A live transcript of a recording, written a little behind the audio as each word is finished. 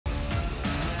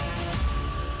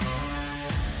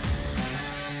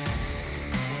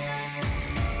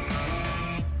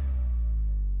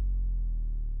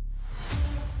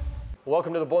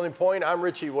Welcome to the Boiling Point. I'm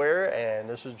Richie Ware, and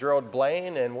this is Gerald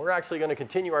Blain, and we're actually going to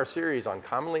continue our series on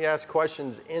commonly asked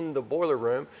questions in the boiler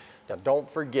room. Now, don't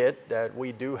forget that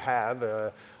we do have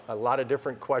a lot of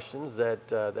different questions that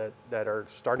are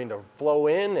starting to flow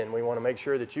in, and we want to make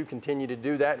sure that you continue to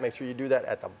do that. Make sure you do that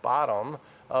at the bottom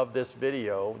of this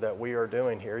video that we are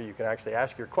doing here. You can actually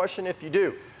ask your question. If you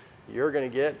do, you're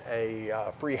going to get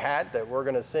a free hat that we're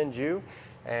going to send you.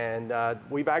 And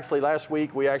last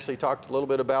week, we actually talked a little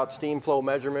bit about steam flow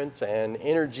measurements and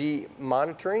energy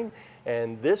monitoring.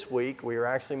 And this week, we are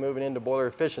actually moving into boiler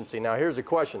efficiency. Now, here's the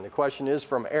question. The question is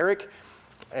from Eric,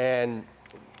 and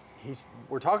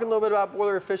we're talking a little bit about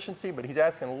boiler efficiency, but he's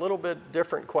asking a little bit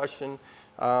different question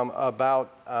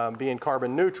about being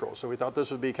carbon neutral. So we thought this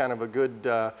would be kind of a good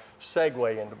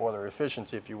segue into boiler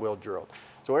efficiency, if you will, Gerald.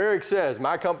 So Eric says,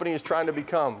 my company is trying to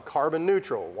become carbon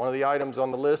neutral. One of the items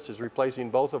on the list is replacing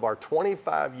both of our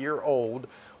 25-year-old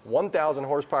 1,000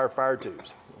 horsepower fire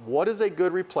tubes. What is a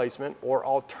good replacement or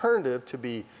alternative to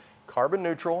be carbon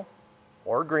neutral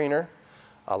or greener?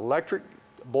 Electric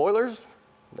boilers?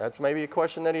 That's maybe a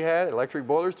question that he had. Electric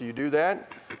boilers, do you do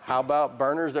that? How about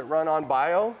burners that run on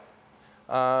bio?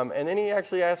 And then he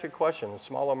actually asked a question,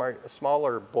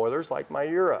 smaller boilers like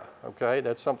Miura, okay?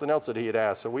 That's something else that he had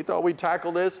asked. So we thought we'd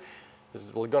tackle this. This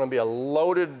is going to be a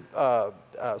loaded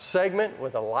segment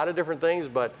with a lot of different things,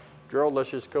 but Gerald, let's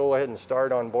just go ahead and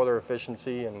start on boiler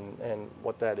efficiency and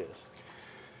what that is.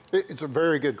 It's a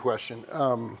very good question.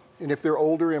 And if they're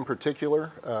older in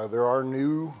particular, there are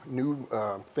new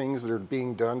things that are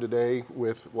being done today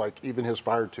with like even his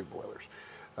fire tube boilers.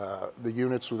 The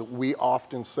units that we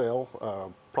often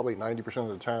sell, probably 90% of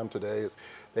the time today,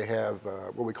 they have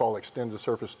what we call extended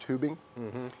surface tubing.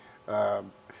 Mm-hmm.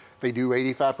 They do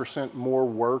 85% more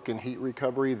work in heat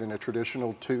recovery than a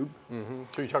traditional tube. Mm-hmm.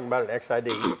 So you're talking about an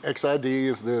XID? XID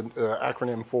is the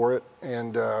acronym for it.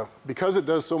 And because it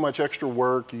does so much extra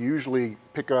work, you usually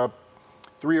pick up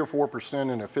 3 or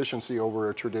 4% in efficiency over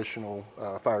a traditional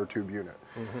fire tube unit.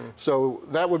 Mm-hmm. So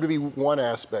that would be one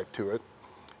aspect to it.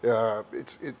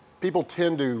 People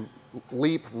tend to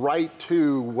leap right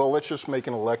to, well, let's just make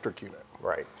an electric unit.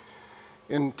 Right.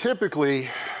 And typically,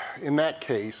 in that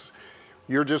case,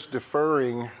 you're just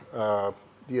deferring the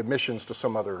emissions to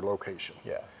some other location.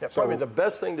 Yeah. Probably the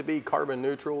best thing to be carbon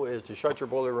neutral is to shut your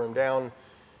boiler room down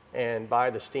and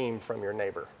buy the steam from your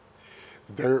neighbor.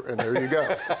 There you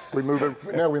go.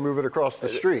 Now we move it across the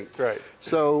street. That's right.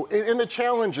 So, and the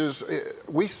challenge is,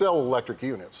 we sell electric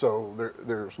units, so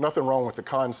there's nothing wrong with the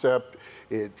concept.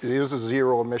 It is a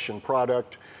zero emission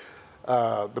product.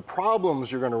 The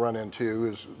problems you're going to run into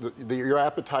is your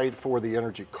appetite for the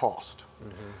energy cost.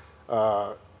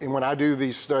 Mm-hmm. And when I do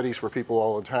these studies for people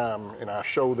all the time, and I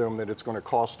show them that it's going to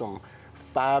cost them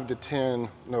 5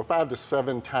 to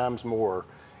 7 times more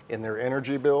in their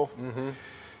energy bill. Mm-hmm.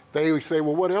 They say,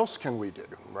 well, what else can we do?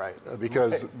 Right.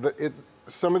 Because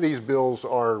some of these bills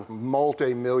are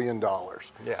multi-million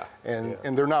dollars. Yeah. And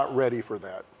they're not ready for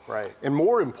that. Right. And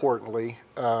more importantly,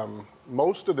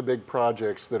 most of the big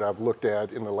projects that I've looked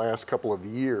at in the last couple of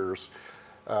years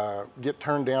get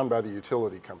turned down by the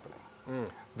utility company. Mm.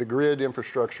 The grid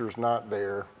infrastructure is not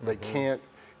there. Mm-hmm. They can't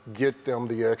get them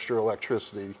the extra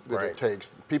electricity that it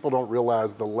takes. People don't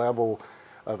realize the level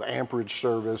of amperage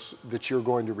service that you're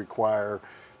going to require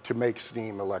to make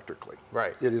steam electrically.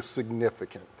 Right. It is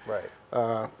significant. Right.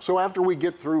 So after we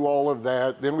get through all of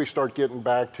that, then we start getting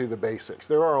back to the basics.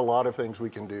 There are a lot of things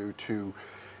we can do to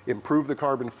improve the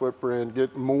carbon footprint,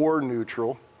 get more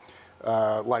neutral.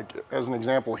 Like as an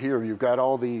example here, you've got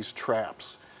all these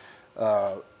traps.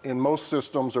 And most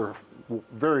systems are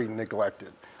very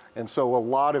neglected. And so a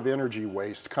lot of energy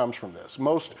waste comes from this.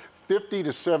 50 to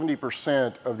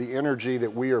 70% of the energy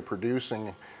that we are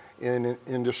producing in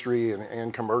industry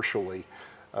and commercially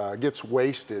gets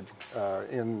wasted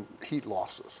in heat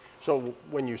losses. So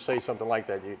when you say something like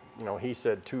that, you know, he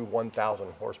said 2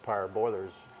 1,000 horsepower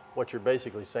boilers. What you're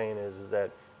basically saying is that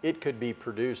it could be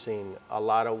producing a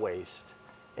lot of waste,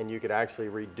 and you could actually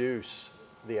reduce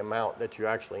the amount that you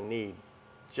actually need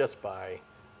just by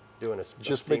doing a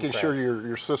just making sure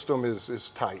your system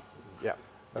is tight. Yeah.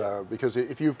 Because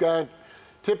if you've got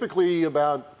typically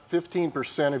about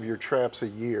 15% of your traps a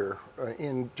year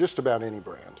in just about any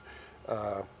brand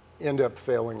end up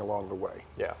failing along the way.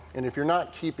 Yeah. And if you're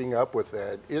not keeping up with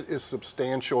that, it is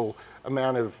substantial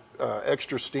amount of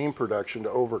extra steam production to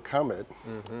overcome it,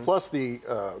 mm-hmm. plus the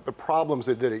problems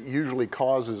that it usually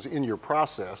causes in your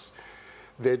process,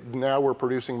 that now we're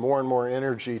producing more and more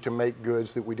energy to make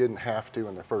goods that we didn't have to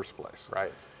in the first place.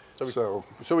 Right. So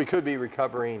we could be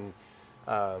recovering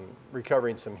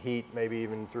recovering some heat, maybe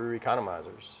even through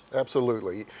economizers.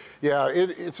 Absolutely. Yeah,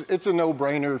 it's a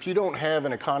no-brainer. If you don't have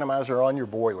an economizer on your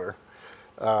boiler,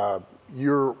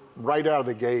 you're right out of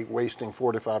the gate wasting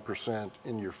 4 to 5%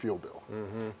 in your fuel bill.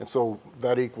 And so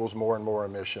that equals more and more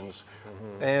emissions,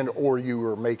 and or you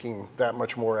are making that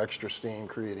much more extra steam,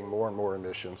 creating more and more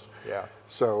emissions. Yeah.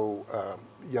 So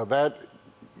yeah, that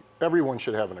everyone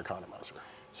should have an economizer.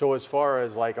 So as far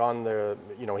as like on the,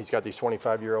 he's got these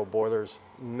 25-year-old boilers,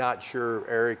 not sure,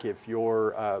 Eric, if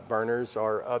your burners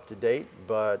are up to date,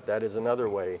 but that is another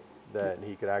way that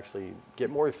he could actually get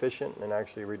more efficient and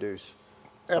actually reduce.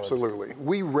 Absolutely.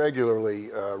 We regularly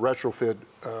retrofit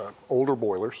older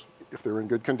boilers if they're in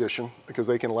good condition, because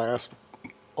they can last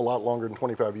a lot longer than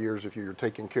 25 years if you're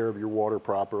taking care of your water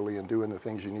properly and doing the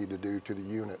things you need to do to the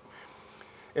unit.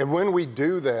 And when we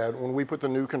do that, when we put the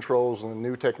new controls and the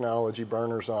new technology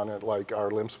burners on it, like our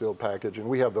Limpsfield package, and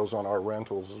we have those on our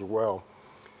rentals as well,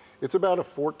 it's about a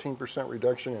 14%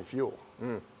 reduction in fuel.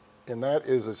 And that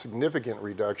is a significant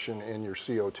reduction in your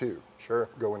CO2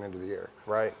 going into the air.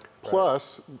 Right.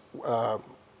 Plus,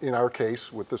 in our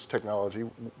case, with this technology,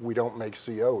 we don't make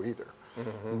CO either.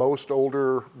 Most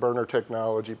older burner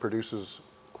technology produces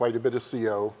quite a bit of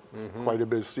CO, quite a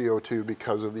bit of CO2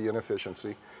 because of the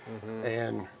inefficiency.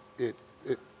 And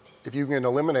if you can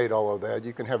eliminate all of that,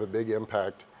 you can have a big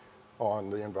impact on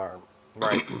the environment.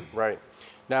 Right, right.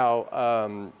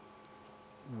 Now,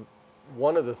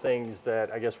 one of the things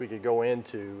that I guess we could go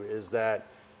into is that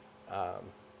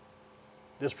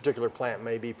this particular plant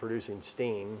may be producing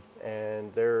steam,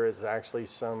 and there is actually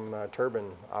some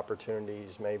turbine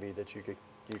opportunities maybe that you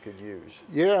could use.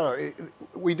 Yeah,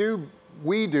 we do.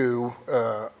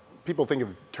 People think of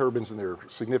turbines and they're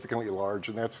significantly large,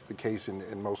 and that's the case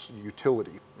in most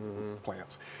utility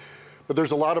plants. But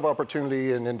there's a lot of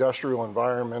opportunity in industrial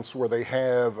environments where they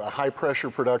have a high pressure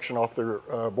production off their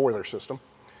boiler system,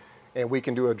 and we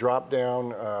can do a drop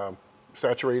down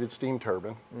saturated steam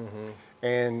turbine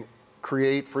and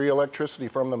create free electricity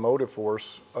from the motive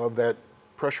force of that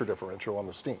pressure differential on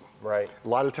the steam. Right. A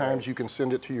lot of times you can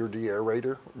send it to your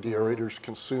de-aerator. De-aerators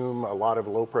consume a lot of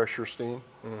low pressure steam.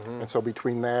 And so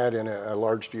between that and a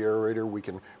large de-aerator, we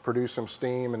can produce some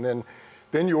steam, and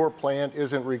then your plant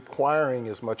isn't requiring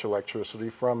as much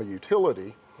electricity from a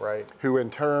utility, who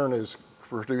in turn is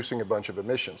producing a bunch of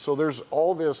emissions. So there's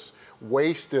all this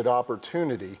wasted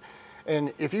opportunity.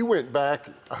 And if you went back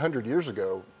 100 years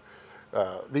ago,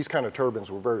 these kind of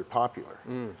turbines were very popular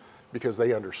because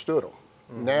they understood them.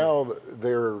 Now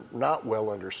they're not well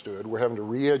understood. We're having to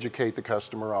re-educate the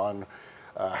customer on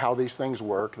how these things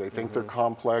work. They think they're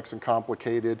complex and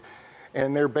complicated,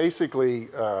 and they're basically,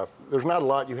 there's not a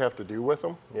lot you have to do with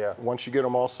them. Once you get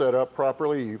them all set up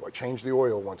properly, you change the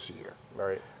oil once a year.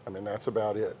 I mean, that's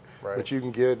about it. But you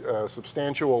can get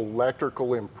substantial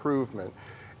electrical improvement.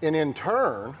 And in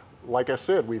turn, like I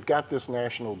said, we've got this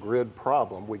national grid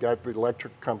problem. We got the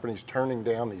electric companies turning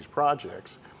down these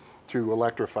projects to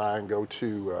electrify and go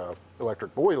to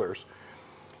electric boilers.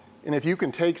 And if you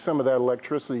can take some of that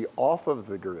electricity off of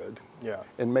the grid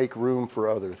and make room for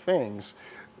other things,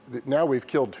 now we've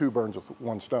killed two birds with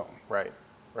one stone. Right.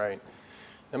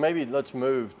 And maybe let's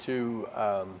move to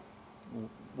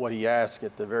what he asked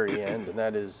at the very end, and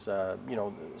that is,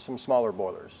 some smaller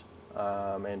boilers.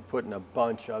 And putting a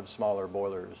bunch of smaller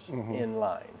boilers in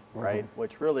line, right?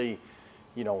 Which really,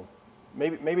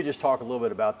 maybe just talk a little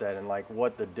bit about that and like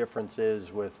what the difference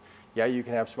is with, you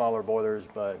can have smaller boilers,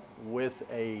 but with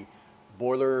a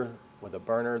boiler with a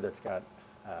burner that's got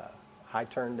high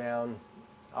turn down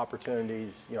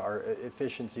opportunities, or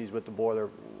efficiencies with the boiler.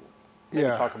 Maybe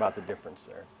talk about the difference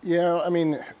there. Yeah, I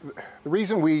mean, the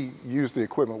reason we use the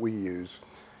equipment we use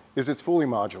is it's fully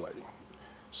modulating.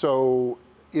 So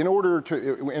in order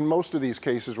to, in most of these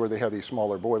cases where they have these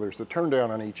smaller boilers, the turn down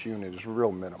on each unit is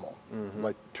real minimal,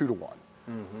 like 2 to 1.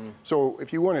 So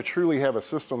if you want to truly have a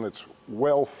system that's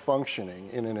well functioning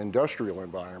in an industrial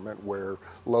environment where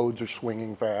loads are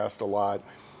swinging fast a lot,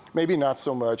 maybe not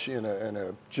so much in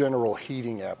a general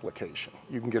heating application.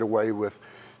 You can get away with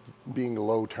being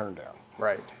low turn down.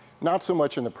 Not so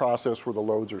much in the process where the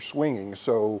loads are swinging.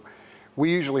 So we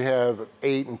usually have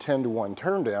 8 and 10 to 1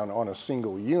 turn down on a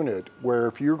single unit, where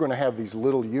if you're going to have these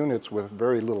little units with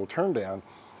very little turn down,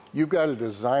 you've got to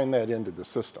design that into the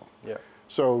system.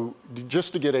 So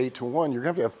just to get 8 to 1, you're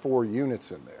going to have 4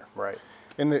 units in there.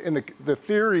 And the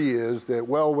theory is that,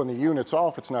 well, when the unit's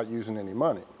off, it's not using any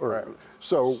money.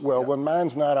 So, well, when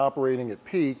mine's not operating at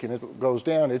peak and it goes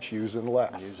down, it's using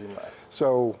less.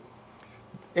 So,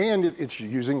 and it's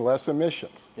using less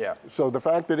emissions. So the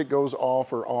fact that it goes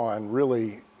off or on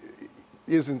really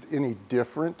isn't any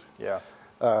different.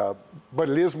 But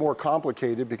it is more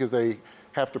complicated because they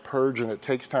have to purge and it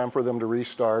takes time for them to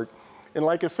restart. And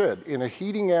like I said, in a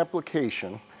heating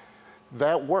application,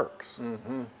 that works.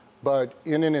 But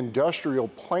in an industrial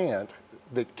plant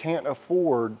that can't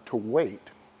afford to wait,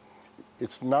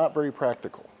 it's not very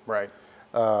practical. Right.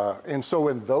 And so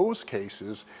in those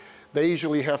cases, they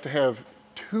usually have to have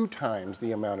 2 times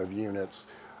the amount of units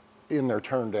in their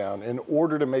turn down in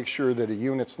order to make sure that a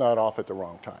unit's not off at the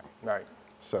wrong time. Right.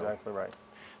 So. Exactly right.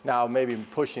 Now, maybe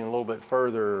pushing a little bit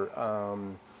further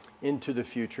into the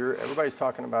future, everybody's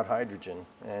talking about hydrogen,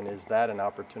 and is that an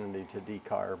opportunity to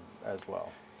decarb as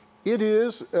well? It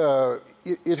is.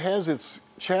 It has its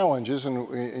challenges,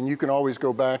 and you can always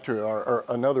go back to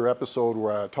another episode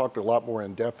where I talked a lot more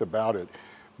in depth about it.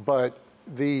 But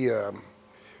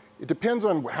it depends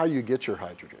on how you get your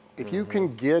hydrogen. If you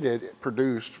can get it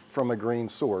produced from a green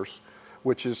source,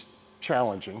 which is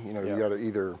challenging, you know, you got to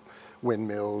either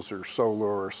windmills or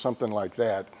solar or something like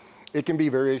that, it can be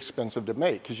very expensive to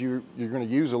make because you're going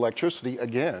to use electricity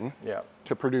again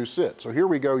to produce it. So here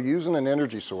we go using an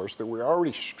energy source that we're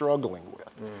already struggling with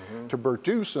to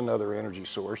produce another energy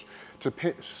source, to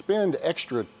spend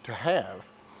extra to have.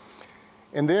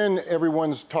 And then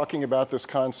everyone's talking about this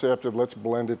concept of let's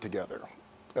blend it together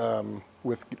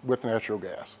with natural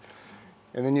gas.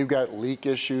 And then you've got leak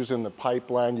issues in the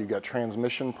pipeline, you've got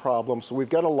transmission problems. So we've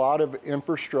got a lot of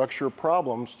infrastructure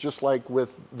problems, just like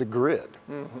with the grid.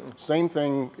 Same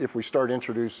thing if we start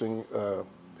introducing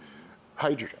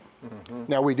hydrogen.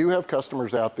 Now we do have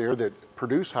customers out there that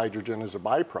produce hydrogen as a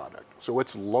byproduct, so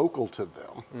it's local to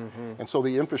them. And so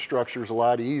the infrastructure is a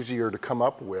lot easier to come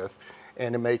up with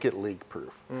and to make it leak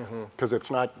proof because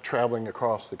it's not traveling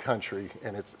across the country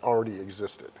and it's already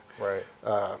existed. Right.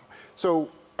 So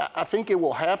I think it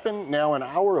will happen. Now, in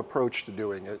our approach to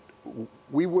doing it,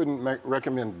 we wouldn't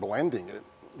recommend blending it.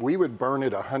 We would burn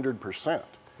it 100%.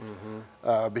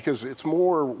 Because it's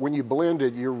more, when you blend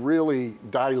it, you're really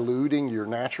diluting your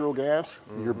natural gas,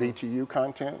 your BTU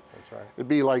content. That's right. It'd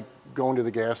be like going to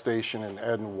the gas station and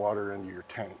adding water into your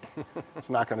tank. It's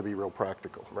not going to be real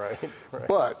practical. Right.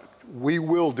 But we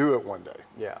will do it one day.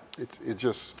 Yeah. It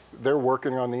just, they're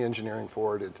working on the engineering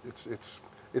for it.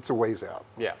 It's a ways out.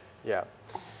 Yeah.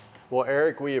 Well,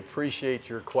 Eric, we appreciate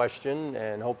your question,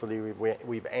 and hopefully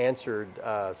we've answered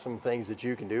some things that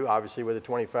you can do. Obviously, with the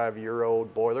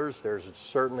 25-year-old boilers, there's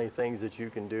certainly things that you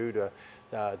can do to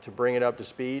bring it up to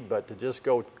speed, but to just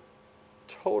go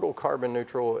total carbon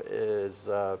neutral is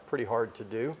pretty hard to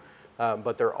do.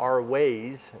 But there are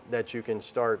ways that you can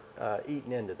start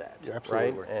eating into that,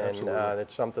 Absolutely. right? And Absolutely.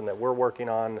 it's something that we're working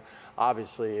on,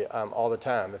 obviously, all the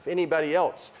time. If anybody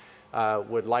else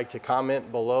would like to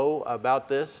comment below about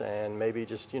this and maybe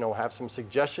just, have some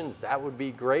suggestions, that would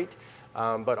be great.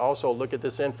 But also look at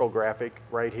this infographic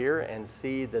right here and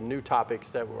see the new topics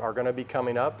that are going to be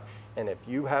coming up. And if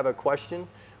you have a question,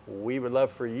 we would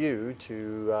love for you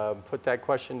to put that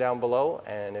question down below.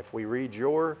 And if we read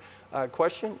your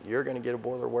question, you're going to get a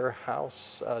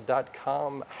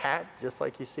boilerwarehouse.com hat, just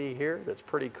like you see here. That's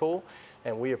pretty cool.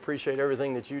 And we appreciate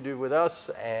everything that you do with us.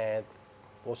 And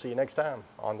we'll see you next time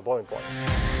on The Boiling Point.